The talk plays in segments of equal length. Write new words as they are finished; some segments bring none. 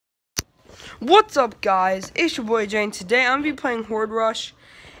What's up, guys? It's your boy Jane. Today I'm gonna be playing Horde Rush,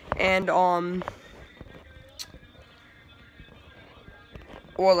 and well,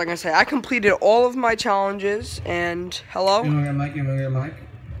 like I said, I completed all of my challenges. And hello. You want to get a mic?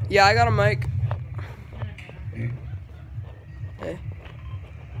 Yeah, I got a mic. Okay. Hey,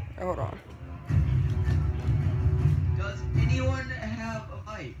 hold on. Does anyone have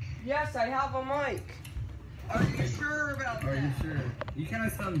a mic? Yes, I have a mic. Are you sure about that? Are you sure? You kind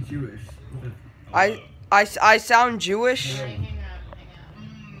of sound Jewish. I sound Jewish. Yeah. Hang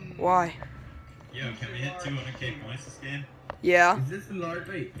out. Why? Yo, can we hit 200k points this game? Yeah. Is this enlarged?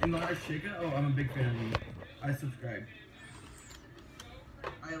 Wait, enlarged chicken? Oh, I'm a big fan of you. I subscribe.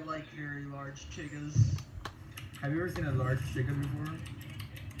 I like very large chickas. Have you ever seen a large chicken before?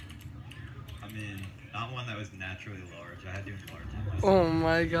 I mean, not one that was naturally large. I had to enlarge it myself. Oh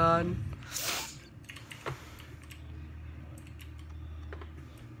my god.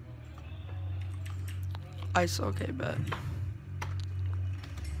 Okay, bet.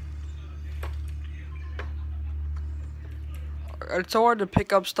 It's so hard to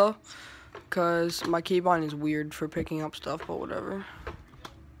pick up stuff because my keybind is weird for picking up stuff, but whatever.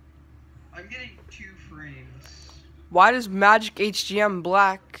 I'm getting 2 frames. Why does Magic HGM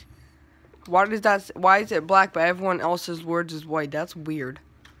black? Why is it black but everyone else's words is white? That's weird.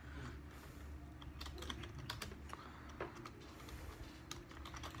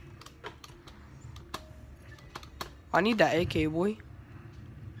 I need that AK, boy.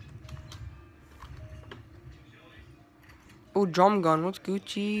 Oh, drum gun. What's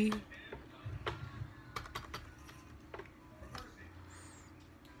Gucci?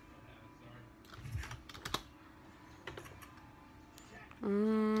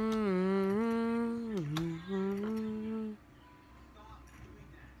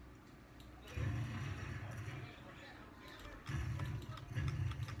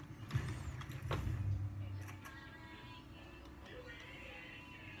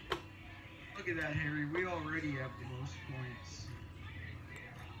 Look at that, Harry. We already have the most points.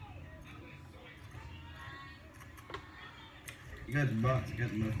 You guys bots, you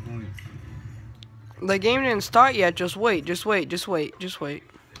got the most points. The game didn't start yet. Just wait. Just wait. Just wait. Just wait.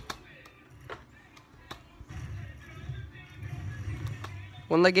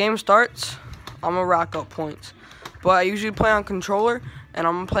 When the game starts, I'm gonna rack up points. But I usually play on controller, and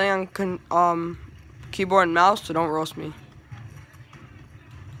I'm playing on keyboard and mouse, so don't roast me.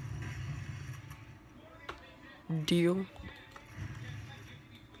 Deal.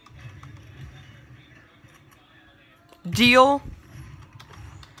 Deal.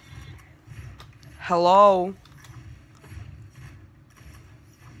 Hello.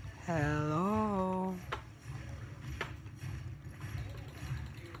 Hello.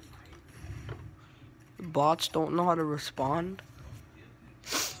 Bots don't know how to respond.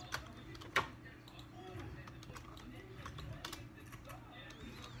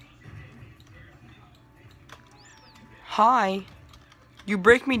 Hi. You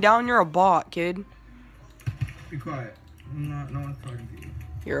break me down, you're a bot, kid. Be quiet. No one's talking to you.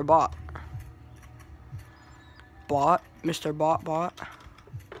 You're a bot. Bot? Mr. Bot?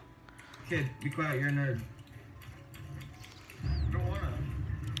 Kid, be quiet. You're a nerd. I don't wanna.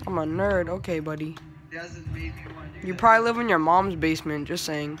 I'm a nerd. Okay, buddy. It hasn't made me want to do You that. probably live in your mom's basement, just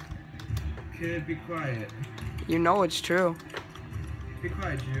saying. Kid, be quiet. You know it's true. Be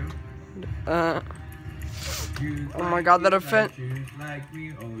quiet, Jew. Jews Oh my like god, you, that offense. like Jews like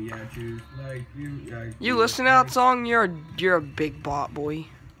me. Oh yeah, Jews like you. Like You Jews listen to that like- song, you're a big bot, boy.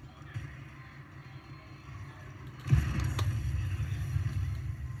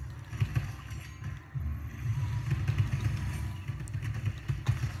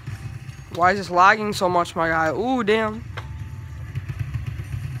 Why is this lagging so much, my guy? Ooh, damn.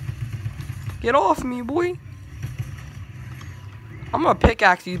 Get off me, boy. I'm gonna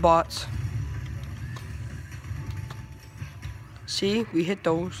pickaxe these bots. See, we hit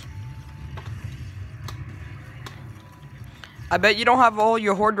those. I bet you don't have all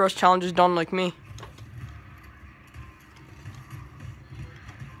your Horde Rush challenges done like me.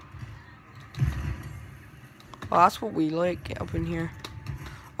 Oh, that's what we like up in here.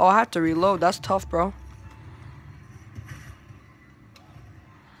 Oh, I have to reload. That's tough, bro.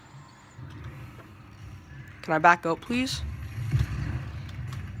 Can I back up, please?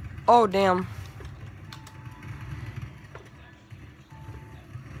 Oh, damn.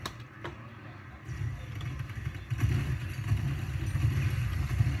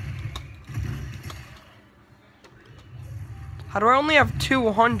 How do I only have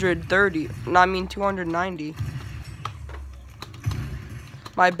 230? No, I mean 290.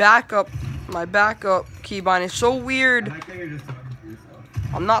 My backup keybind is so I weird. like how you're just talking to yourself.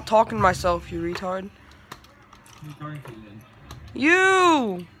 I'm not talking to myself, you retard. Who's talking to you then?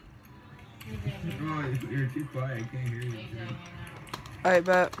 You! Oh, you're too quiet. I can't hear you. Alright,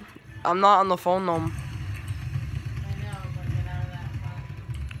 bet. I'm not on the phone though.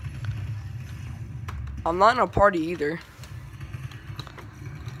 I'm not in a party either.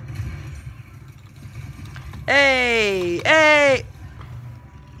 Hey! Hey!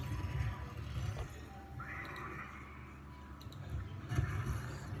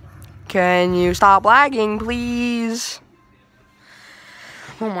 Can you stop lagging, please?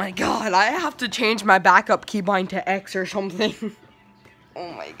 Oh my god, I have to change my backup keybind to X or something.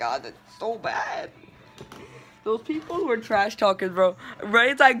 Oh my god, that's so bad. Those people who are trash talking, bro.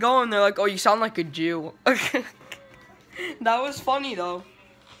 Right as I go and they're like, oh, you sound like a Jew. That was funny, though.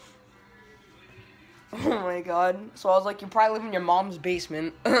 Oh my god. So I was like, you probably live in your mom's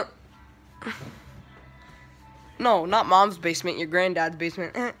basement. No, not mom's basement, your granddad's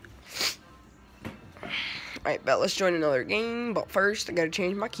basement. Alright, bet let's join another game. But first, I gotta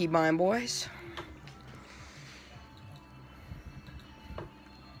change my keybind, boys.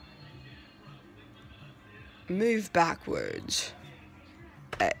 Move backwards.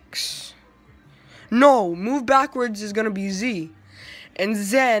 X. No, move backwards is gonna be Z. And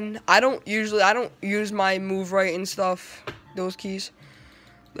then I don't use my move right and stuff, those keys.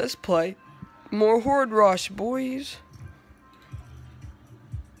 Let's play more Horde Rush, boys.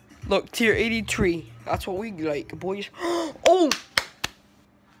 Look, tier 83. That's what we like, boys. Oh!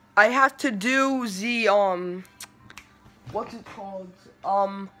 I have to do the what's it called?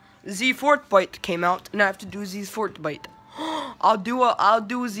 Z Fortbyte came out, and I have to do Z's Fortbyte. I'll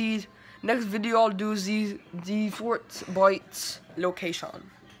do Z next video. I'll do Z Fortbyte's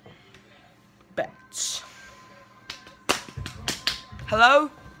location. Bets. Hello?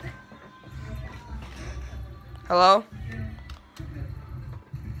 Hello?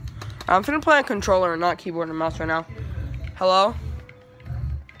 I'm finna play a controller and not keyboard and mouse right now. Hello?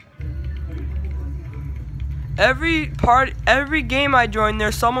 Every game I join,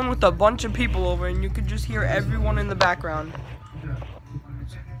 there's someone with a bunch of people over, and you could just hear everyone in the background.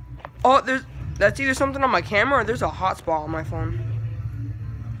 Oh, that's either something on my camera or there's a hotspot on my phone.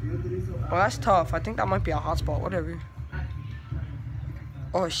 Well, that's tough. I think that might be a hotspot. Whatever.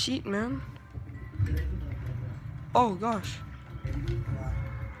 Oh shit, man. Oh gosh.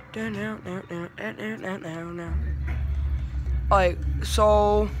 Alright,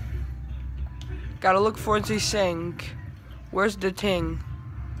 so gotta look for the thing. Where's the thing?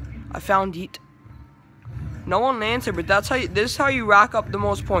 I found it. No one answered, but this is how you rack up the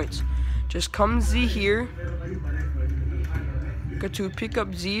most points. Just come Z here. Got to pick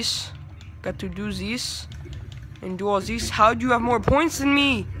up these. Got to do this. And do all these. How do you have more points than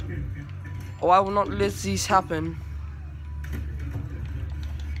me? Oh, I will not let this happen.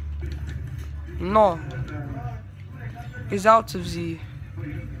 No. He's out of Z.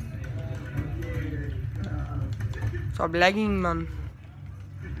 Stop lagging, man.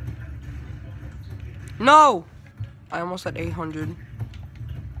 No! I almost had 800.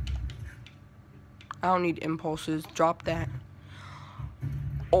 I don't need impulses. Drop that.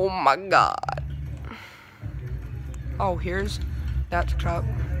 Oh my god. Oh, here's that crap.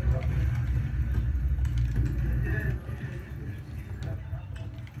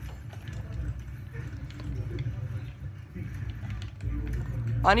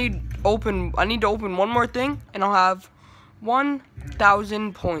 I need to open one more thing, and I'll have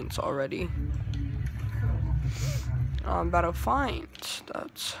 1,000 points already. I'm about to find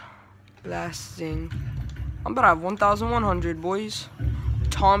that last thing. I'm about to have 1,100, boys.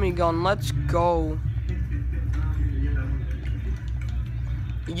 Tommy gun, let's go.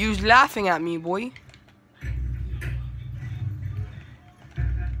 You's laughing at me, boy.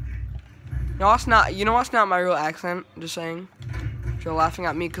 No, it's not. You know what's not my real accent? Just saying. If you're laughing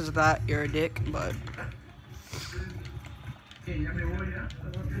at me because of that, you're a dick, but.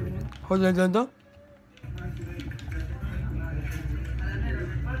 Hold on.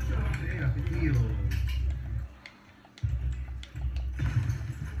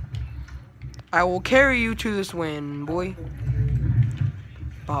 I will carry you to this win, boy.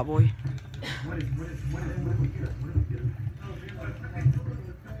 Bye, boy.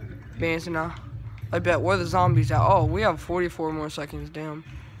 Banzana. I bet where the zombies at. Oh, we have 44 more seconds. Damn.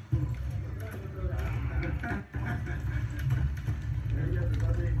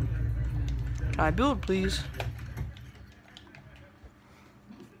 Can I build, please?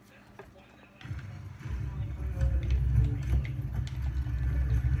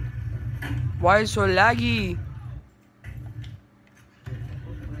 Why is it so laggy?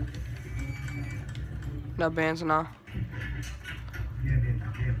 No, Banzana.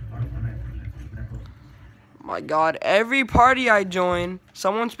 My God, every party I join,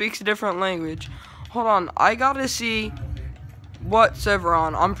 someone speaks a different language. Hold on, I gotta see what server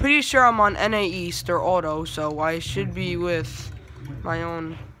on. I'm pretty sure I'm on NA East or Auto, so I should be with my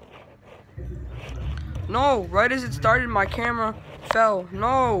own. No, right as it started, my camera fell.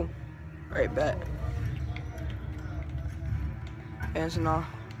 No. Right, bet. It's not.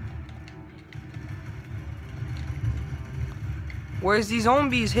 Where's these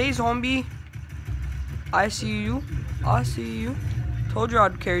zombies? Hey, zombie. I see you. I see you. Told you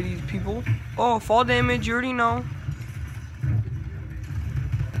I'd carry these people. Oh, fall damage. You already know.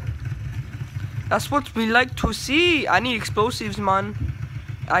 That's what we like to see. I need explosives, man.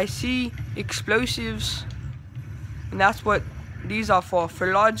 I see explosives. And that's what these are for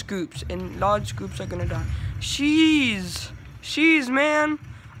large groups. And large groups are gonna die. Sheesh, man.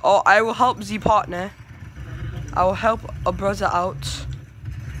 Oh, I will help the partner. I will help a brother out.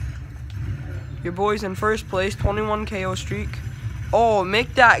 Your boy's in first place, 21 KO streak. Oh,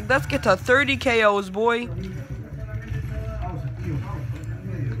 make that. Let's get to 30 KOs, boy.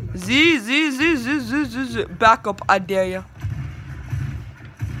 Z. Back up, I dare ya.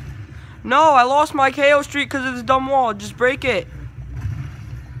 No, I lost my KO streak because of this dumb wall. Just break it.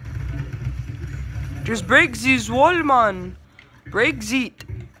 Just break this wall, man. Break it.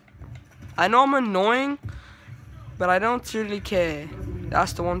 I know I'm annoying, but I don't really care.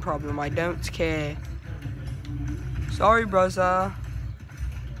 That's the one problem. I don't care. Sorry, brother.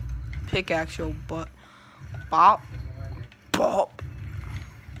 Pickaxe your butt. Bop. Bop.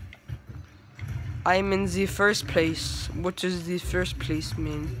 I'm in the first place. What does the first place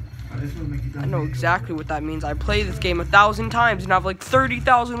mean? I know exactly what that means. I play this game 1,000 times and I have like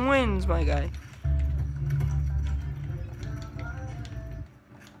 30,000 wins, my guy.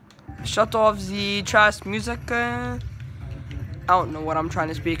 Shut off the trash music. I don't know what I'm trying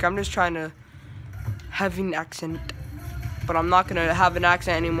to speak. I'm just trying to have an accent. But I'm not going to have an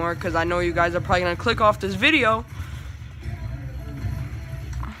accent anymore because I know you guys are probably going to click off this video.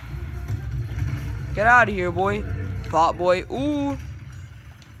 Get out of here, boy. Bot boy. Ooh.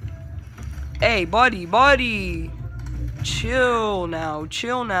 Hey, buddy. Chill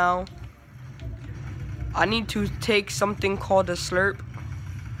now. I need to take something called a slurp.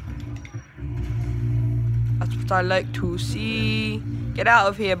 That's what I like to see. Get out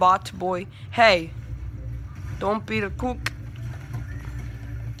of here, bot boy. Hey. Don't be the cook.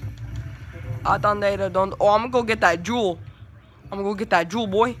 Oh, I'm gonna go get that jewel.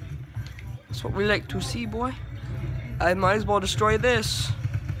 Boy. That's what we like to see, boy. I might as well destroy this.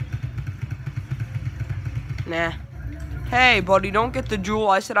 Nah. Hey, buddy, don't get the jewel.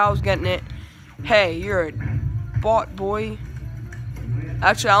 I said I was getting it. Hey, you're a bot, boy.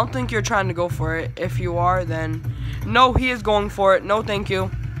 Actually, I don't think you're trying to go for it. If you are, then... No, he is going for it. No, thank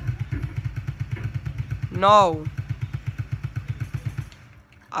you. No.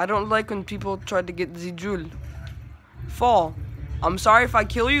 I don't like when people try to get the jewel. Fall. I'm sorry if I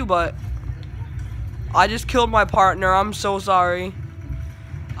kill you, but... I just killed my partner. I'm so sorry.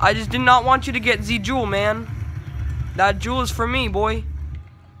 I just did not want you to get the jewel, man. That jewel is for me, boy.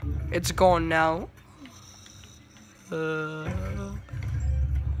 It's gone now.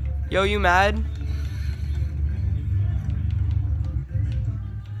 Yo, you mad?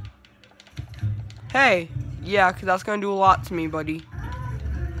 Hey. Yeah, because that's going to do a lot to me, buddy.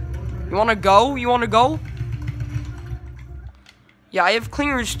 You want to go? Yeah, I have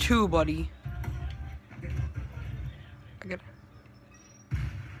cleaners too, buddy.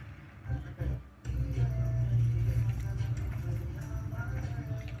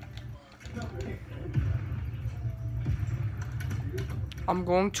 I'm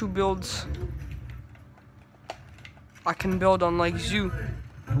going to build. I can build on like you.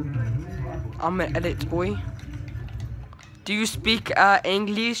 I'm gonna edit, boy. Do you speak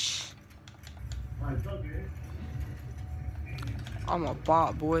English? I'm a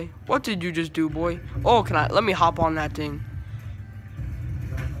bot, boy. What did you just do, boy? Oh, let me hop on that thing.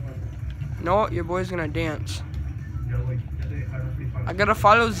 No, your boy's gonna dance. I gotta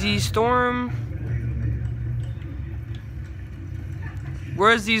follow the storm.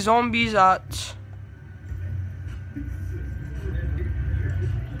 Where's these zombies at?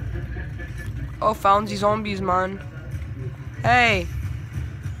 Oh, found these zombies, man. Hey.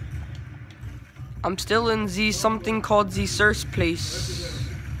 I'm still in the something called the search place.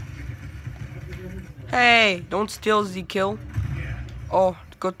 Hey, don't steal the kill. Oh,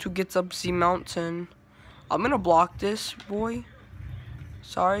 got to get up the mountain. I'm gonna block this, boy.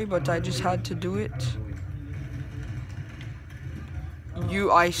 Sorry, but I just had to do it.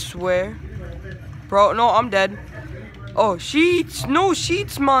 I swear. Bro, no, I'm dead. Oh, sheets. No,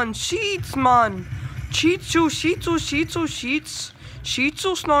 sheets, man. Sheets, man. Sheetsu, sheetsu, sheetsu, sheets.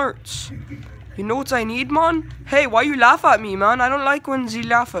 Sheetsu snarts. You know what I need, man? Hey, why you laugh at me, man? I don't like when Z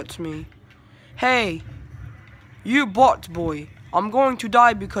laugh at me. Hey, you bot boy. I'm going to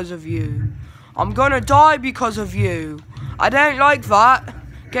die because of you. I'm gonna die because of you. I don't like that.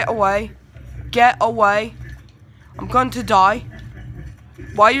 Get away. Get away. I'm going to die.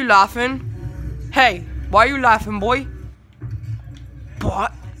 Why are you laughing? Hey, why are you laughing, boy?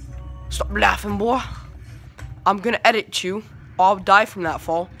 What? Stop laughing, boy. I'm gonna edit you. Or I'll die from that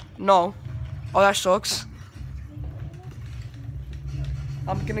fall. No. Oh, that sucks.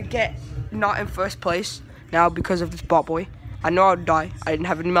 I'm gonna get not in first place now because of this bot boy. I know I'll die. I didn't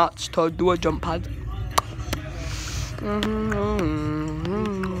have any mats to do a jump pad. You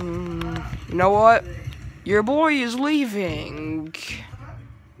know what? Your boy is leaving.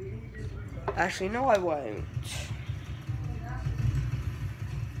 Actually, no, I won't.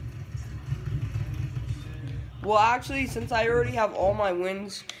 Well, actually, since I already have all my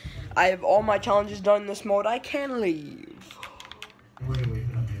wins, I have all my challenges done in this mode, I can leave.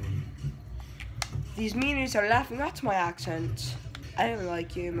 These meanies are laughing. That's my accent. I don't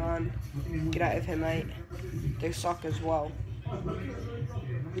like you, man. Get out of here, mate. They suck as well.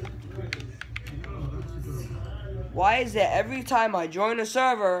 Why is it every time I join a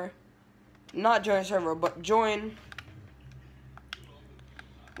server, not join a server, but join,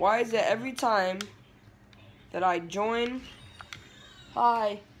 why is it every time that I join,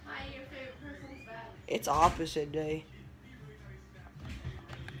 hi, Your favorite person's bad. it's opposite day.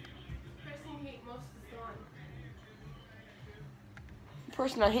 Person you hate most is gone. The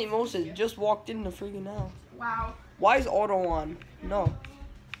person I hate most is just walked in the freaking house. Wow. Why is auto on? No.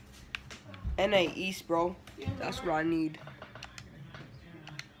 NA East, bro. That's what I need.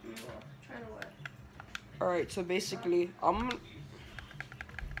 Trying to what? Alright, so basically,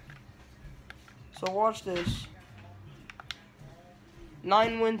 so watch this.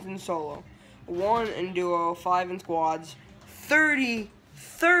 9 wins in solo. 1 in duo, 5 in squads. 30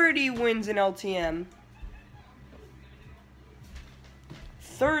 wins in LTM.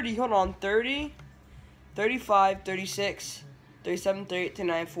 30, hold on, 30, 35, 36, 37, 38,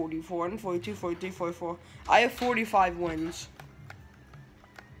 39, 40, 41, 42, 43, 44. I have 45 wins.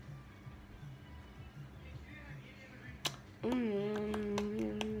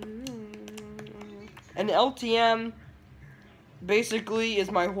 And LTM basically is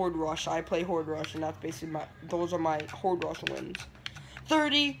my Horde Rush. I play Horde Rush, and that's basically those are my Horde Rush wins.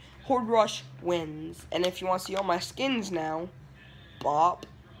 30 Horde Rush wins. And if you want to see all my skins now, bop.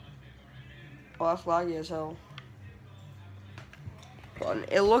 Oh, that's laggy as hell.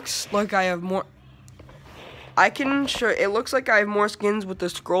 It looks like I have more. It looks like I have more skins with the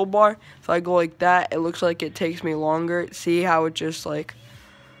scroll bar. If I go like that, it looks like it takes me longer. See how it just like.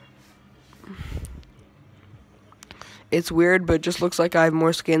 It's weird, but it just looks like I have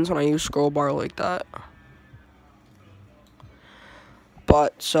more skins when I use scroll bar like that.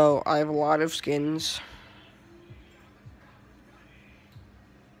 But, so, I have a lot of skins.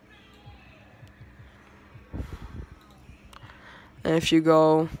 And if you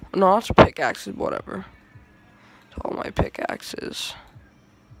go, no, that's pickaxes, whatever. It's all my pickaxes.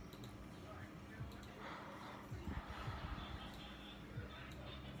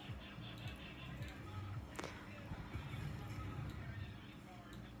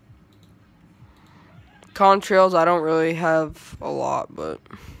 Contrails, I don't really have a lot, but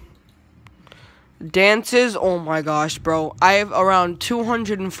dances, oh my gosh, bro. I have around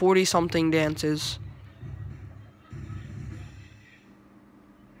 240 something dances.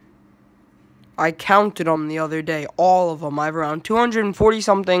 I counted them the other day, all of them. I have around 240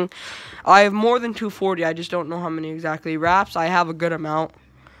 something. I have more than 240. I just don't know how many exactly. Raps, I have a good amount.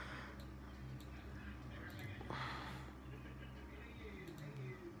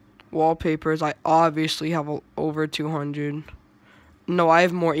 Wallpapers, I obviously have over 200. No, I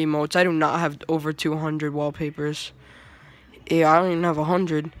have more emotes. I do not have over 200 wallpapers. Yeah, I don't even have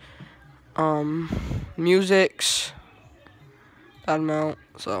 100. Musics, that amount,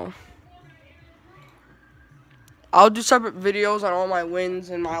 so. I'll do separate videos on all my wins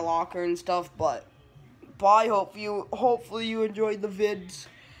and my locker and stuff, but bye. Hopefully you enjoyed the vids.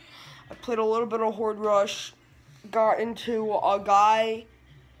 I played a little bit of Horde Rush. Got into a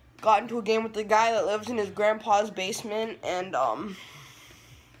game with the guy that lives in his grandpa's basement, and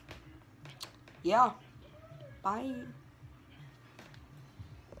yeah. Bye.